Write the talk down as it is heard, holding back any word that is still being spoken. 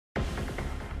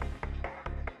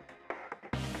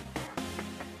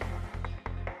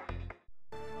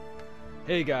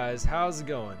Hey guys, how's it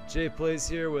going? Jay Plays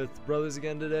here with Brothers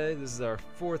again today. This is our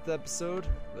 4th episode.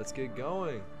 Let's get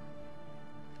going.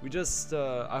 We just,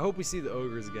 I hope we see the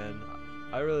ogres again.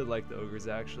 I really like the ogres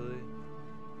actually.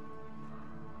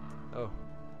 Oh,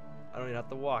 I don't even have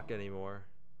to walk anymore.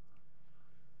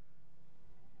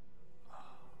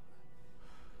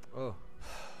 Oh,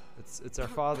 it's our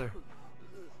father.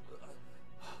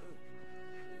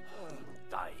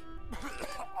 Die.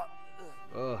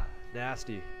 Ugh,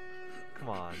 nasty. Come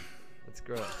on, that's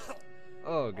gross.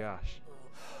 Oh gosh.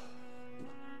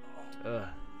 Ugh.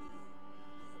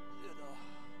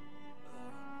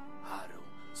 Haru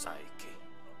Saiki.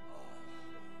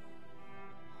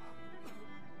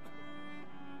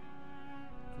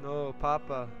 No,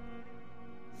 Papa.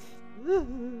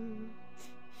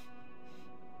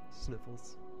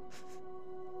 Sniffles.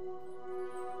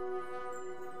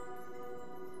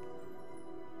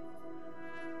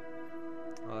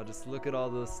 Oh, just look at all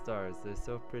those stars. They're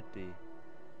so pretty.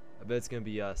 I bet it's gonna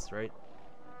be us, right?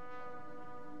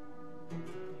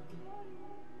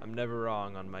 I'm never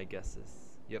wrong on my guesses.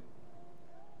 Yep.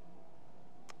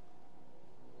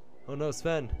 Oh no,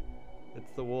 Sven.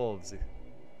 It's the wolves.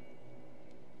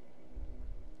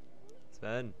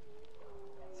 Sven.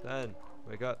 Sven.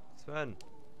 Wake up. Sven.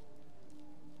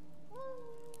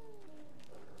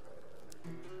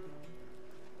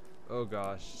 Oh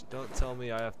gosh. Don't tell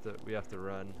me we have to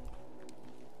run.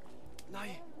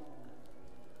 Nai.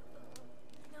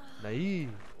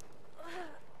 Naive.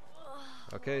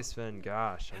 Okay, Sven,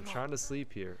 gosh. I'm trying to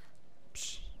sleep here.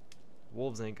 Psh.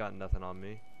 Wolves ain't got nothing on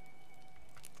me.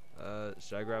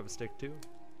 Should I grab a stick too?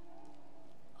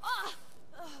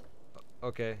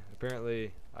 Okay,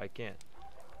 apparently I can't.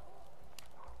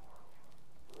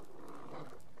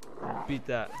 Beat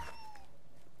that.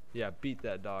 Yeah, beat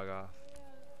that dog off.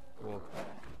 Whoa.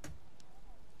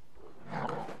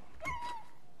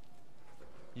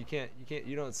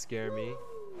 You don't scare me.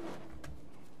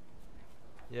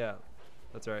 Yeah,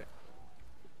 that's right.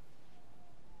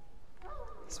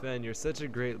 Sven, you're such a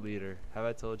great leader. Have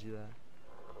I told you that?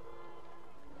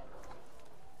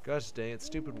 Gosh dang it,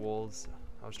 stupid wolves.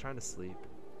 I was trying to sleep.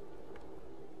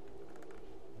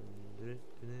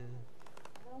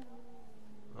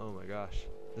 Oh my gosh.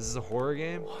 This is a horror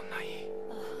game?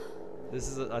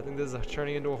 I think this is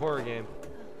turning into a horror game.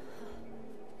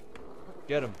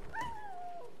 Get him.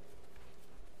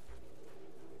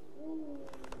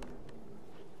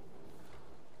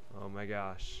 Oh my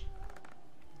gosh.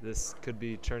 This could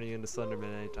be turning into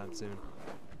Slenderman anytime soon.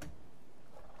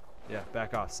 Yeah,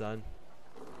 back off, son.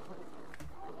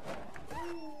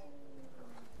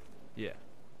 Yeah,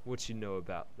 what you know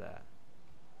about that?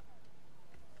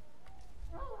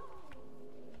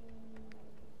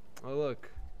 Oh look,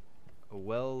 a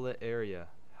well-lit area.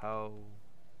 How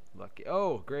lucky.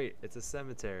 Oh great, it's a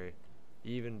cemetery.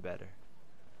 Even better.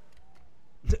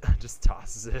 Just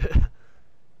tosses it.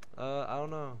 I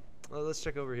don't know. Well, let's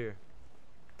check over here.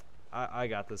 I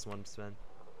got this one, Sven.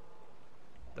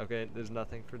 Okay, there's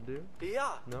nothing for do?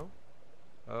 Yeah. No?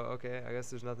 Oh, okay, I guess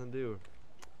there's nothing to do.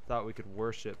 Thought we could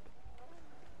worship.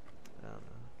 I don't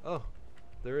know. Oh,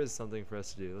 there is something for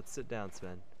us to do. Let's sit down,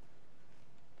 Sven.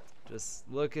 Just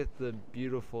look at the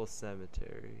beautiful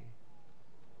cemetery.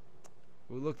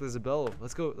 Oh, look, there's a bell.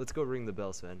 Let's go ring the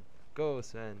bell, Sven. Go,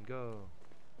 Sven, go.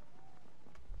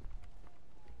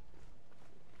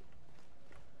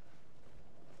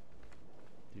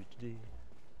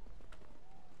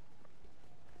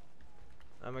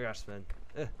 Oh my gosh, Sven.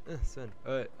 Sven.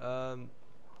 Alright,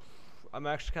 I'm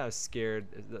actually kind of scared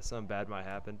that something bad might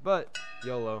happen, but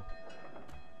YOLO.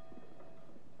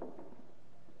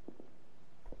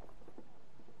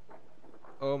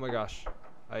 Oh my gosh.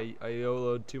 I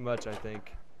YOLO'd too much, I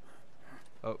think.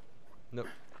 Oh, no.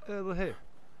 Hey,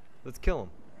 let's kill him.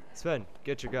 Sven,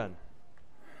 get your gun.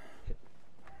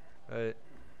 Alright,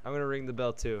 I'm gonna ring the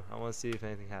bell too. I want to see if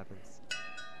anything happens.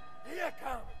 Here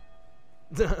come.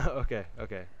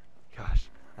 Okay. Gosh,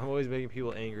 I'm always making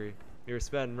people angry. Here,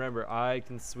 Sven, remember, I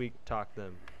can sweet talk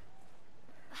them.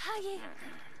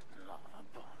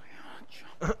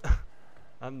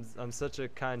 I'm such a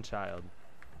kind child.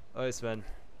 Oh, hey, Sven.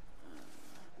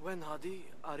 When hadi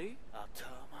ari?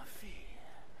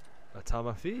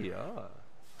 Atamafi, ah.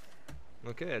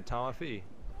 Okay, Atamafi.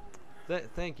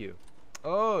 Thank you.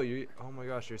 Oh, oh my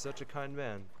gosh, you're such a kind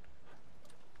man.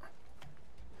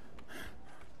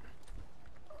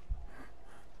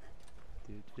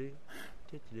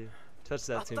 Touch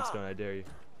that tombstone, I dare you.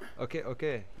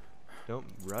 Okay. Don't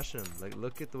rush him. Like,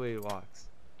 look at the way he walks.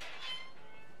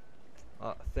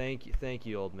 Thank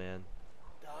you, old man.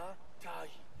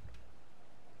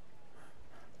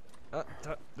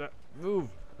 Move.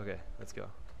 Okay, let's go.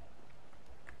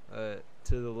 To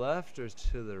the left or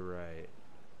to the right?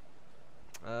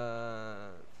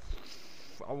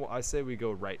 I say we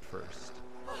go right first.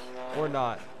 Or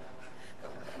not.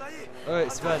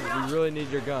 Alright, Sven, we really need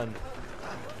your gun.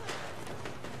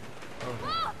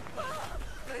 Oh,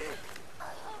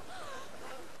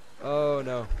 oh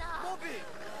no.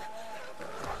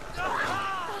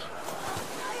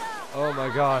 Oh my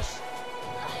gosh.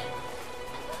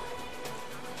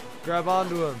 Grab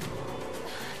onto him.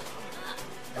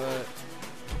 But,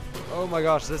 oh my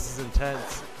gosh, this is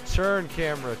intense. Churn,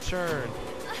 camera, churn.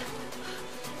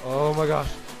 Oh my gosh.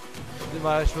 Am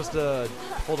I supposed to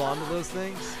hold on to those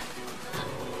things?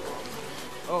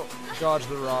 Oh, dodge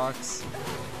the rocks.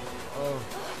 Oh,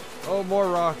 oh, more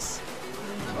rocks.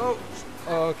 Oh,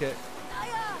 oh, okay.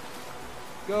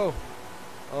 Go.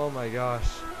 Oh my gosh.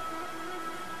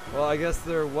 Well, I guess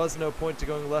there was no point to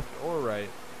going left or right,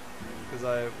 because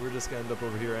we're just gonna end up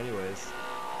over here anyways.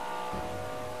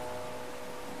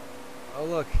 Oh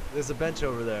look, there's a bench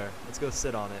over there. Let's go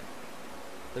sit on it.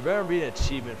 There better be an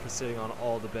achievement for sitting on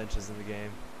all the benches in the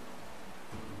game.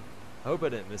 I hope I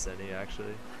didn't miss any,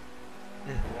 actually.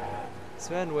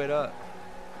 Sven, wait up.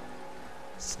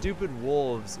 Stupid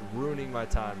wolves ruining my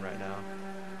time right now.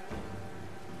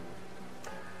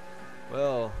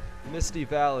 Well, Misty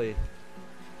Valley.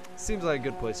 Seems like a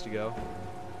good place to go.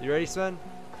 You ready, Sven?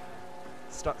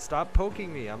 Stop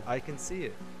poking me. I can see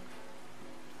it.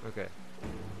 Okay.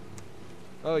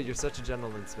 Oh, you're such a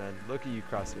gentleman, Sven. Look at you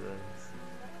cross your legs.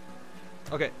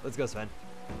 Okay, let's go, Sven.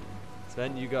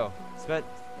 Sven, you go. Sven.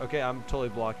 Okay, I'm totally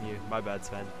blocking you. My bad,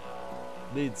 Sven.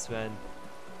 Lead, Sven.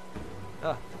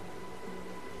 Ah.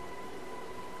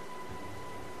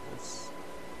 Let's...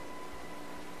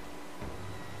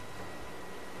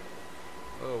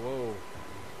 Oh, whoa.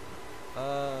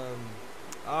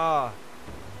 Ah.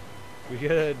 We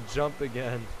gotta jump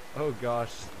again. Oh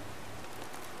gosh.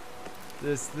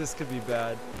 This could be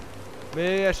bad.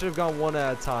 Maybe I should have gone one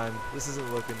at a time. This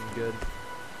isn't looking good.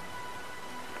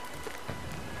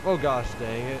 Oh gosh,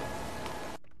 dang it.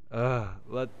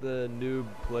 Let the noob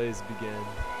plays begin.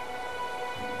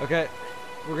 Okay,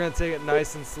 we're gonna take it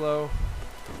nice and slow.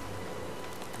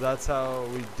 That's how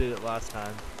we did it last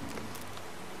time.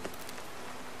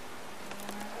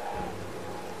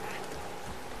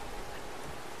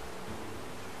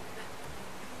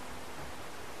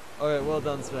 Okay, well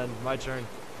done, Sven. My turn.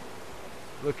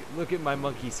 Look at my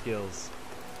monkey skills.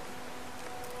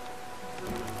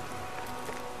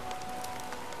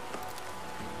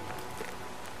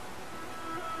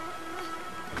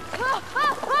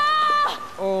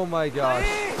 Oh my gosh.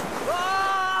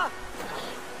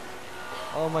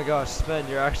 Oh my gosh, Sven,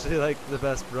 you're actually like the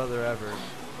best brother ever.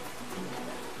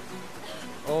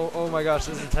 Oh my gosh,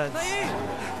 this is intense.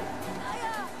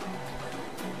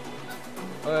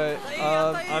 Alright,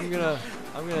 I'm gonna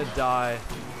die.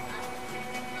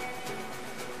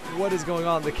 What is going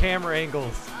on? The camera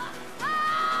angles.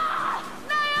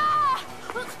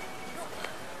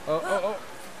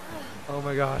 Oh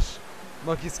my gosh.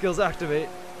 Monkey skills activate.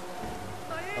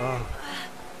 Oh,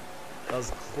 that was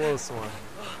a close one.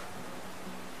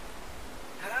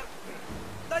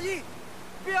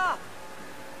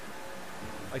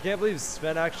 I can't believe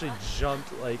Sven actually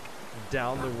jumped like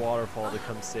down the waterfall to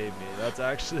come save me. That's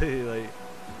actually like,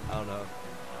 I don't know.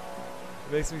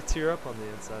 It makes me tear up on the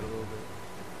inside a little bit.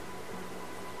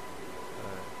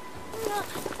 Right.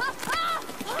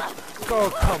 Oh,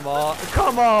 come on.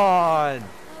 Come on!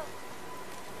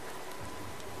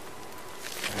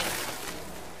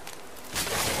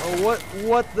 Oh,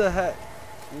 what the heck?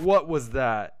 What was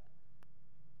that?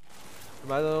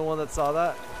 Am I the only one that saw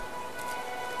that?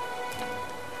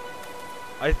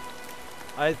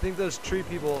 I think those tree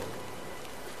people.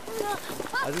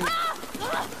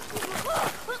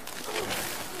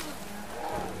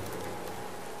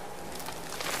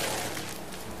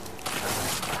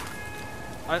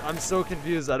 I'm so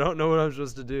confused. I don't know what I'm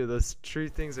supposed to do. Those tree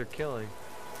things are killing.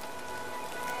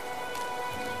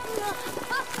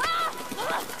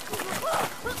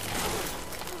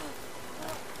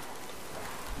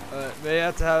 May I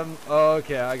have to have him? Oh,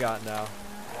 okay, I got it now.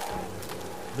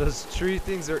 Those tree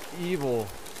things are evil.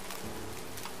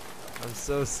 I'm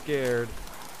so scared.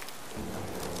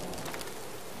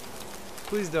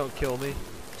 Please don't kill me,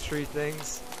 tree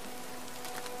things.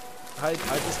 I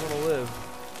just want to live.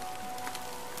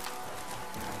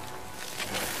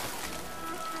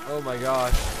 Oh my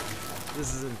gosh.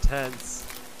 This is intense.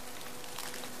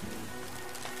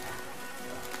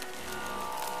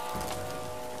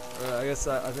 I guess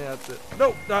I think I have to.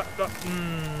 No, not.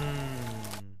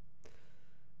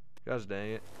 Gosh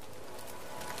dang it.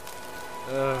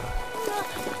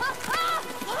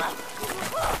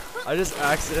 I just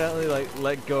accidentally like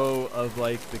let go of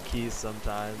like the keys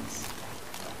sometimes.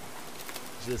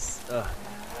 Just oh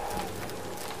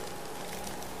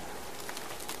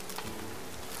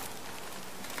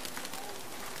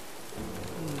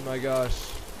my gosh.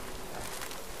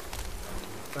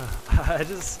 I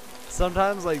just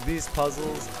sometimes like these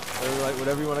puzzles or like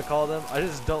whatever you want to call them, I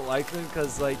just don't like them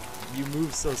because like you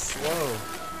move so slow.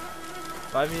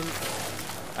 But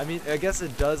I mean I guess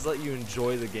it does let you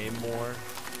enjoy the game more.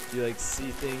 You like see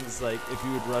things like if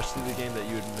you would rush through the game that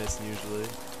you would miss usually.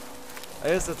 I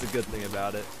guess that's a good thing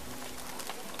about it.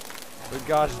 But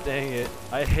gosh dang it,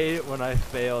 I hate it when I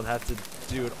fail and have to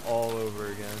do it all over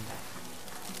again.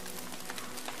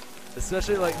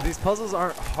 Especially like these puzzles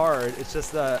aren't hard, it's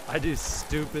just that I do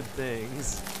stupid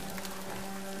things.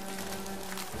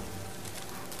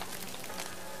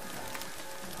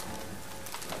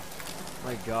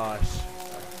 My gosh.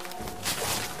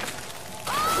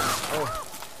 Oh.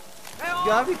 You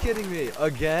gotta be kidding me.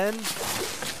 Again?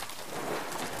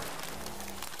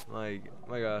 My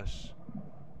gosh.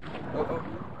 Oh.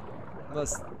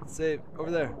 Must save.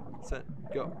 Over there. Sven,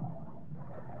 go.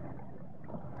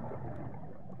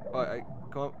 Oh,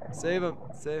 come on. Save him.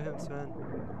 Save him, Sven.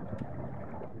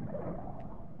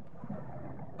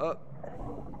 Up.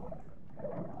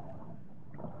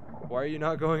 Why are you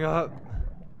not going up?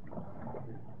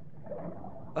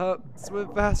 Up.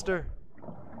 Swim faster.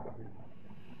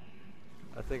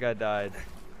 I think I died.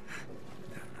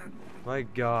 My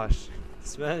gosh.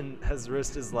 Sven has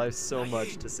risked his life so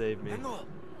much to save me.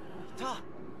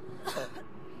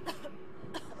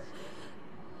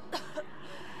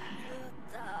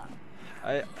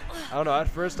 I don't know, at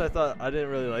first I thought I didn't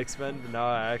really like Sven, but now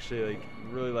I actually like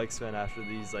really like Sven after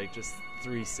these like just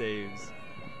 3 saves.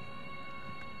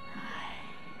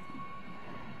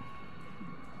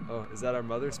 Oh, is that our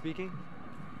mother speaking?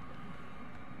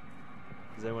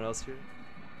 Is anyone else here?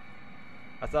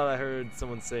 I thought I heard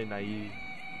someone say naive.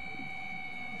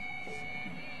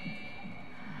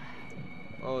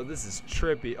 Oh, this is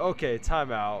trippy. Okay,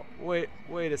 time out. Wait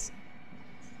a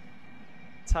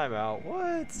time out.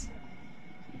 What?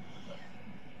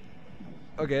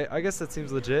 Okay, I guess that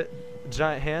seems legit.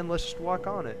 Giant hand, let's just walk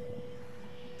on it.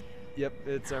 Yep,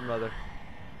 it's our mother.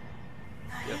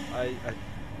 Yep,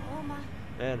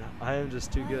 man, I am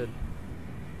just too good.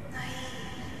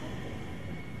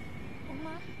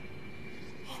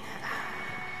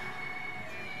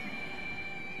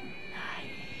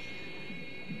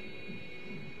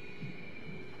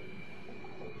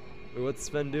 Wait, what's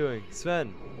Sven doing?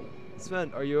 Sven,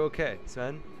 are you okay?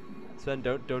 Sven,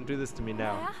 don't do this to me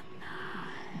now.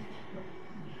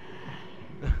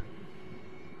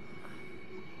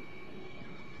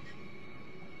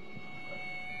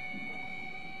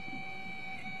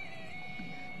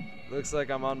 Looks like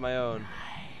I'm on my own.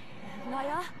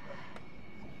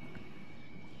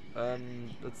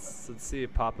 Let's see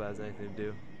if Papa has anything to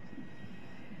do.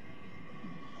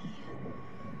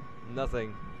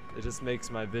 Nothing. It just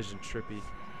makes my vision trippy.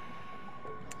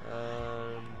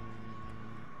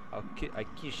 I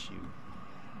kiss you.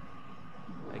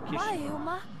 I kiss you.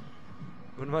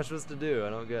 What am I supposed to do? I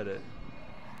don't get it.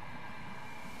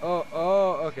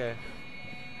 Oh, okay.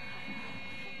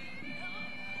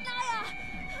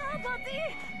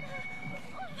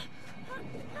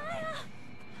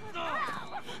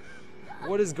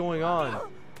 What is going on?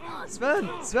 Sven,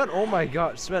 oh my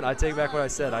gosh, Sven, I take back what I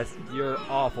said. You're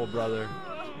awful, brother.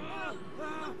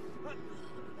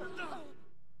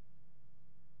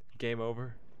 Game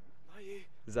over?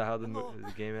 Is that how the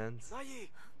game ends?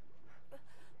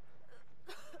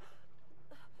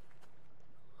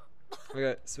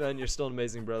 Okay, Sven, you're still an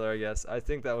amazing brother, I guess. I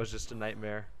think that was just a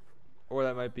nightmare. Or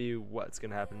that might be what's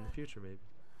gonna happen in the future, maybe.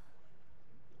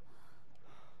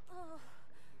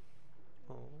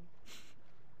 Oh.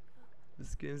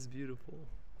 This game's beautiful.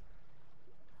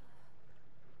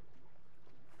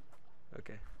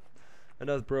 Okay.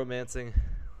 Enough bromancing.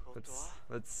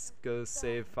 Let's go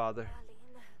save father.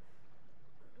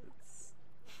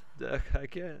 I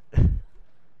can't.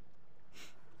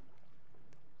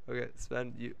 Okay,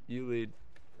 Sven, you lead.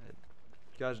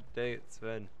 Gosh dang it,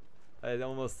 Sven. I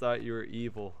almost thought you were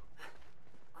evil.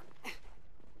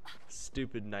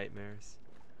 Stupid nightmares.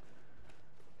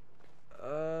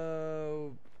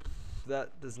 Oh,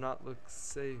 that does not look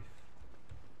safe.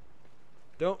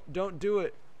 Don't do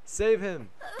it. Save him.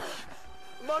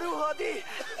 Maruhadi!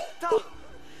 Ta!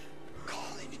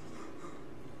 Calling.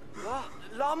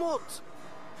 Lamot!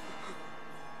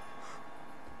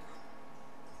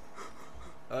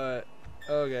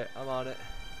 Okay, I'm on it.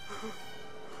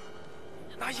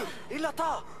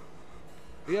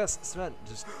 Yes, Sven,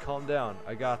 just calm down.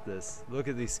 I got this. Look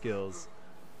at these skills.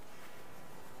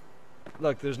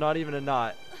 Look, there's not even a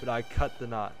knot, but I cut the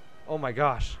knot. Oh my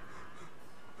gosh.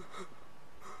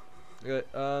 Okay,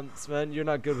 Sven, you're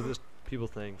not good with this people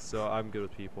thing, so I'm good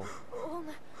with people.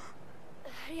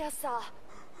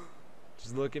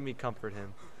 Just look at me, comfort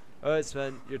him. Alright,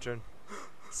 Sven, your turn.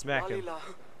 Smack him.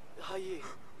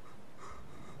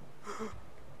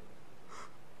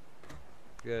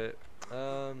 Good.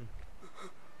 I'm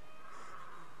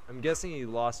guessing he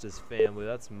lost his family.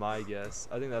 That's my guess.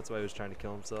 I think that's why he was trying to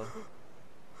kill himself.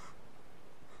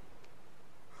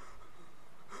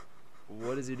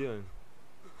 What is he doing?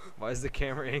 Why is the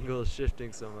camera angle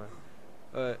shifting so much?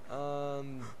 Alright,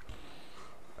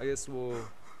 I guess we'll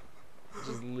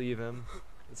just leave him.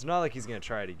 It's not like he's gonna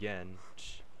try it again.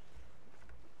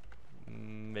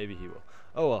 Maybe he will.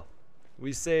 Oh well.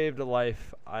 We saved a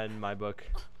life in my book.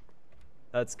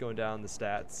 That's going down the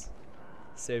stats.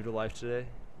 Saved a life today.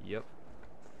 Yep.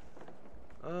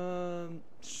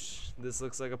 This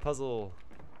looks like a puzzle.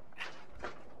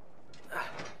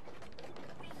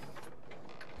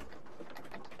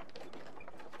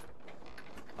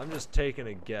 I'm just taking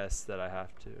a guess that I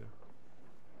have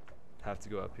to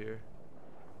go up here.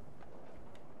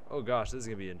 Oh gosh, this is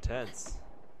gonna be intense.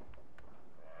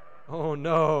 Oh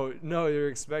no, no, you're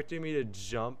expecting me to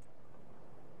jump?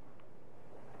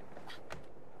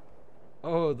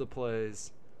 Oh, the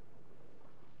plays.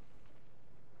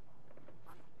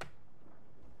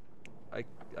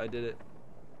 I did it.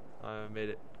 I made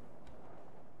it.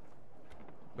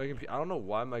 I don't know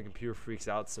why my computer freaks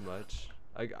out so much.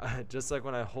 Just like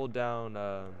when I hold down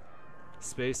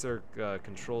space or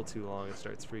control too long, it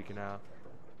starts freaking out.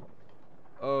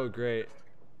 Oh great.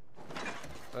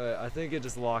 I think it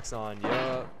just locks on.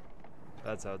 Yup.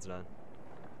 That's how it's done.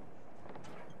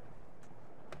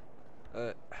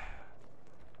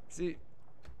 See,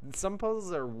 some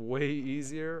puzzles are way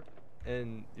easier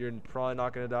and you're probably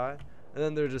not gonna die. And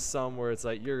then there's just some where it's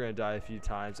like you're gonna die a few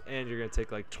times and you're gonna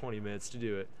take like 20 minutes to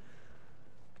do it.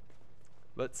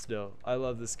 But still, I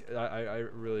love this. I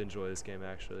really enjoy this game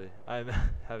actually. I'm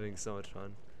having so much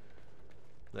fun.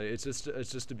 Like it's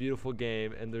just a beautiful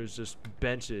game, and there's just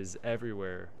benches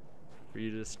everywhere for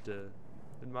you just to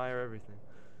admire everything.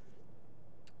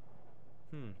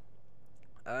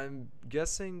 I'm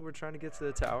guessing we're trying to get to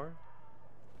the tower.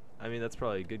 I mean, that's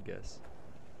probably a good guess.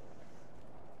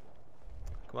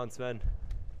 Come on, Sven.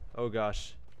 Oh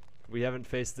gosh, we haven't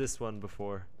faced this one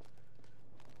before.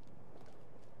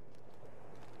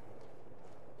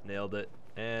 Nailed it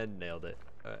and nailed it.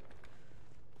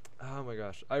 Oh my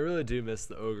gosh, I really do miss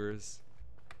the ogres.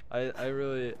 I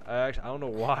don't know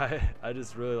why. I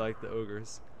just really like the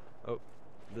ogres. Oh,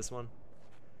 this one.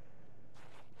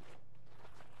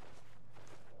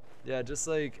 Yeah, just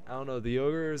like I don't know, the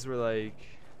ogres were like,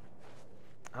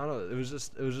 I don't know. It was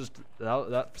just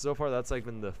that so far. That's like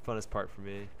been the funnest part for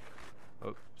me.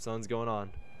 Oh, sun's going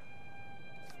on.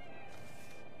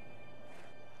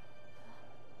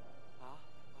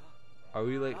 Are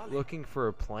we like looking for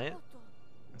a plant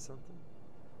or something?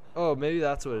 Oh, maybe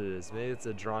that's what it is. Maybe it's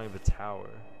a drawing of a tower.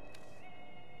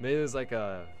 Maybe there's like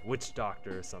a witch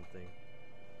doctor or something.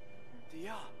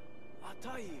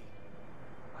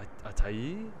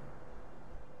 Atai?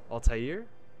 Altair?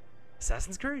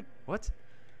 Assassin's Creed? What?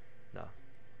 No.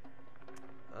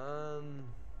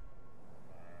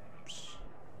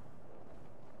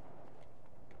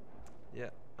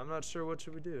 Yeah, I'm not sure. What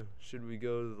should we do? Should we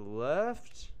go to the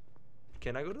left?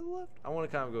 Can I go to the left? I want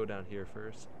to kind of go down here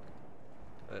first.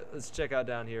 Let's check out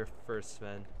down here first,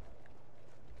 Sven.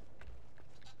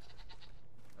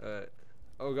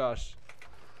 Oh gosh.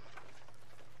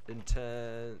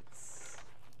 Intense.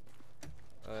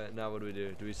 Now what do we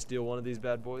do? Do we steal one of these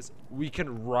bad boys? We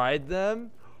can ride them?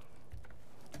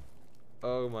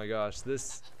 Oh my gosh.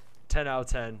 This 10 out of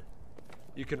 10.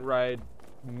 You can ride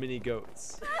mini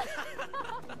goats.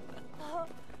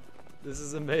 This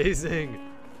is amazing.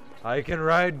 I can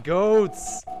ride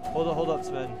goats. Hold up,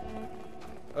 Sven.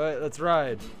 Alright, let's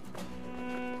ride.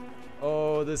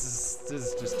 Oh, this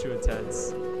is just too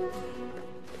intense.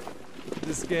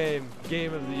 This game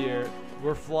of the year.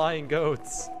 We're flying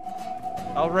goats.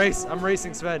 I'll race. I'm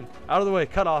racing, Sven. Out of the way.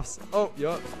 Cutoffs. Oh,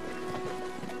 yup.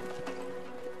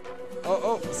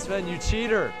 Oh, Sven, you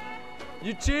cheater.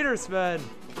 You cheater, Sven.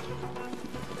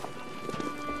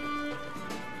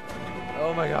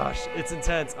 Oh my gosh, it's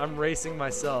intense. I'm racing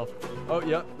myself. Oh,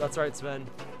 yep, that's right, Sven.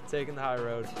 Taking the high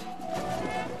road.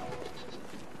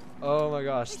 Oh my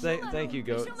gosh, thank you,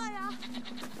 goats.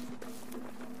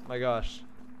 My gosh,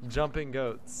 jumping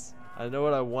goats. I know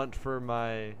what I want for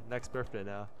my next birthday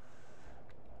now.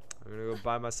 I'm gonna go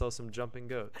buy myself some jumping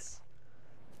goats.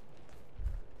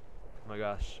 Oh my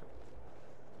gosh.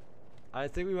 I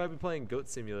think we might be playing Goat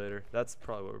Simulator. That's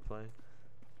probably what we're playing.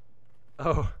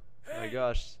 Oh my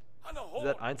gosh. Is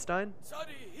that Einstein?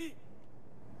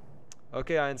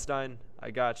 Okay, Einstein,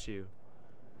 I got you.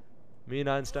 Me and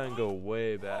Einstein go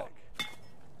way back.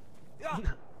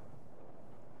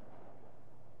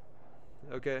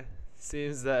 Okay,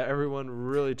 seems that everyone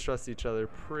really trusts each other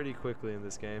pretty quickly in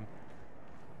this game.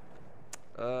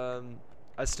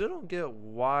 I still don't get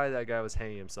why that guy was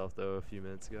hanging himself though a few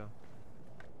minutes ago.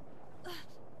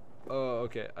 Oh,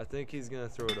 okay, I think he's gonna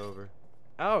throw it over.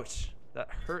 Ouch! That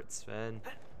hurts, man.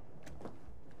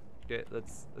 Okay,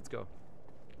 let's go.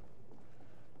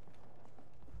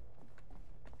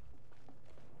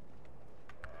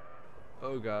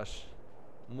 Oh gosh,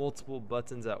 multiple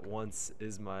buttons at once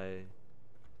is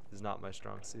not my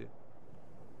strong suit.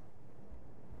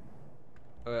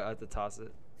 Okay, I have to toss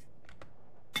it.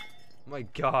 Oh my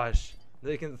gosh,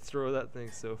 they can throw that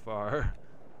thing so far.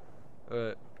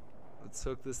 Alright, let's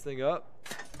hook this thing up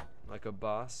like a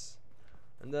boss,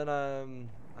 and then I'm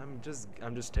just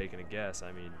taking a guess.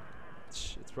 I mean,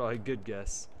 it's probably a good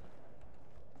guess.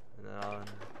 And then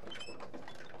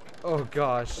oh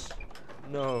gosh.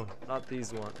 No, not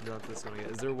these one, not this one again.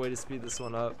 Is there a way to speed this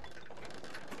one up?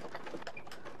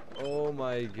 Oh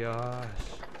my gosh.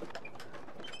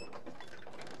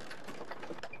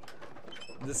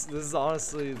 This is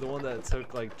honestly the one that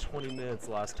took like 20 minutes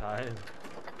last time.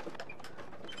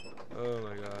 Oh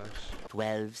my gosh.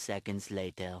 12 seconds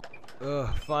later. Ugh,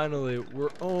 finally,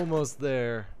 we're almost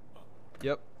there.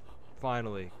 Yep,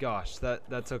 finally. Gosh,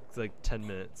 that took like 10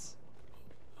 minutes.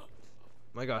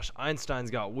 My gosh, Einstein's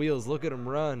got wheels. Look at him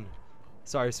run.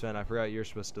 Sorry, Sven, I forgot you're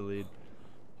supposed to lead.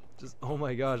 Just, oh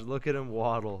my gosh, look at him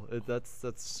waddle. That's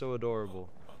so adorable.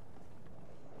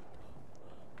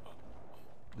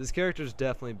 This character's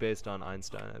definitely based on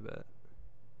Einstein, I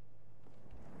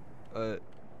bet.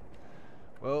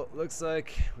 Well, looks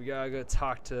like we gotta go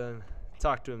talk to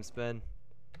him, Sven.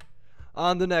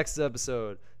 On the next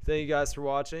episode. Thank you guys for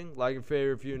watching. Like and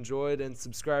favorite if you enjoyed, and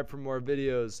subscribe for more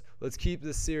videos. Let's keep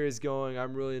this series going.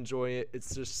 I'm really enjoying it.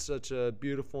 It's just such a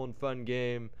beautiful and fun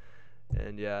game.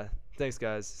 And yeah, thanks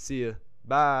guys. See ya.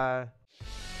 Bye.